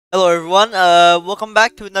Hello everyone, welcome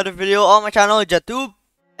back to another video on my channel, JTube.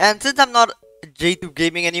 And since I'm not JTube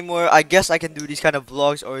Gaming anymore, I guess I can do these kind of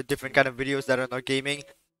vlogs or different kind of videos that are not gaming.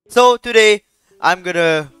 So today, I'm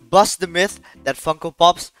gonna bust the myth that Funko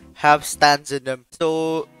Pops have stands in them.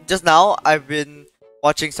 So just now, I've been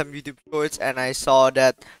watching some YouTube shorts and I saw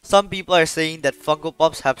that some people are saying that Funko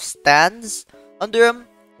Pops have stands under them.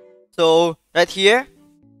 So right here,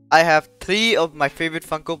 I have 3 of my favorite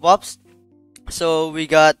Funko Pops. So we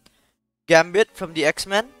got Gambit from the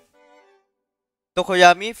X-Men,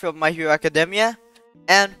 Tokoyami from My Hero Academia,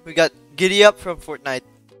 and we got Giddy Up from Fortnite.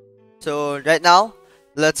 So right now,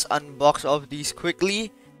 let's unbox all of these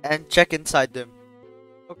quickly and check inside them.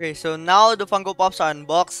 Okay, so now the Funko Pops are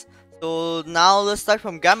unboxed. So now let's start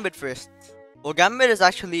from Gambit first. Well, Gambit is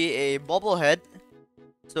actually a bobblehead,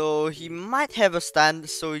 so he might have a stand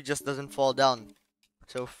so he just doesn't fall down.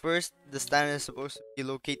 So first, the stand is supposed to be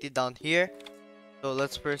located down here. So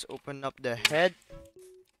let's first open up the head.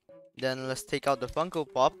 Then let's take out the Funko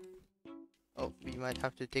Pop. Oh, we might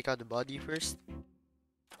have to take out the body first.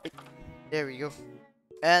 There we go.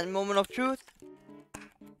 And moment of truth.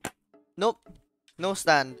 Nope, no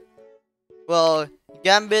stand. Well,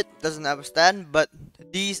 Gambit doesn't have a stand, but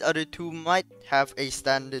these other two might have a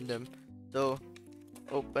stand in them. So,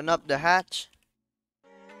 open up the hatch.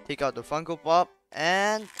 Take out the Funko Pop.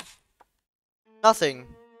 And nothing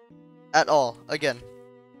at all again.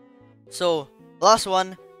 So, last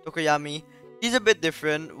one. Tokoyami, he's a bit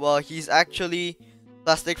different. Well, he's actually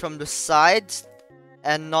plastic from the sides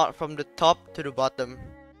and not from the top to the bottom.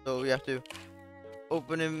 So we have to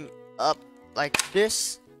open him up like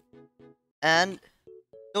this, and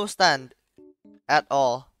no stand at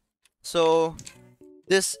all. So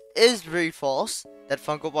this is very false that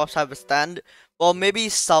Funko Pops have a stand. Well, maybe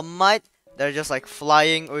some might. They're just like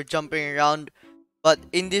flying or jumping around. But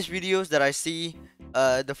in these videos that I see,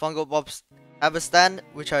 the Funko Pops have a stand,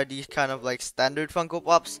 which are these kind of like standard Funko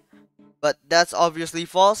Pops, but that's obviously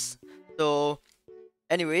false. So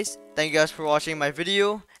anyways, thank you guys for watching my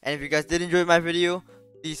video, and if you guys did enjoy my video,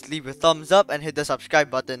 please leave a thumbs up and hit the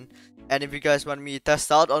subscribe button. And if you guys want me to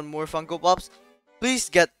test out on more Funko Pops,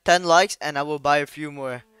 please get 10 likes and I will buy a few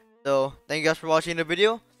more. So thank you guys for watching the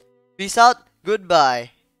video. Peace out,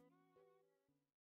 goodbye.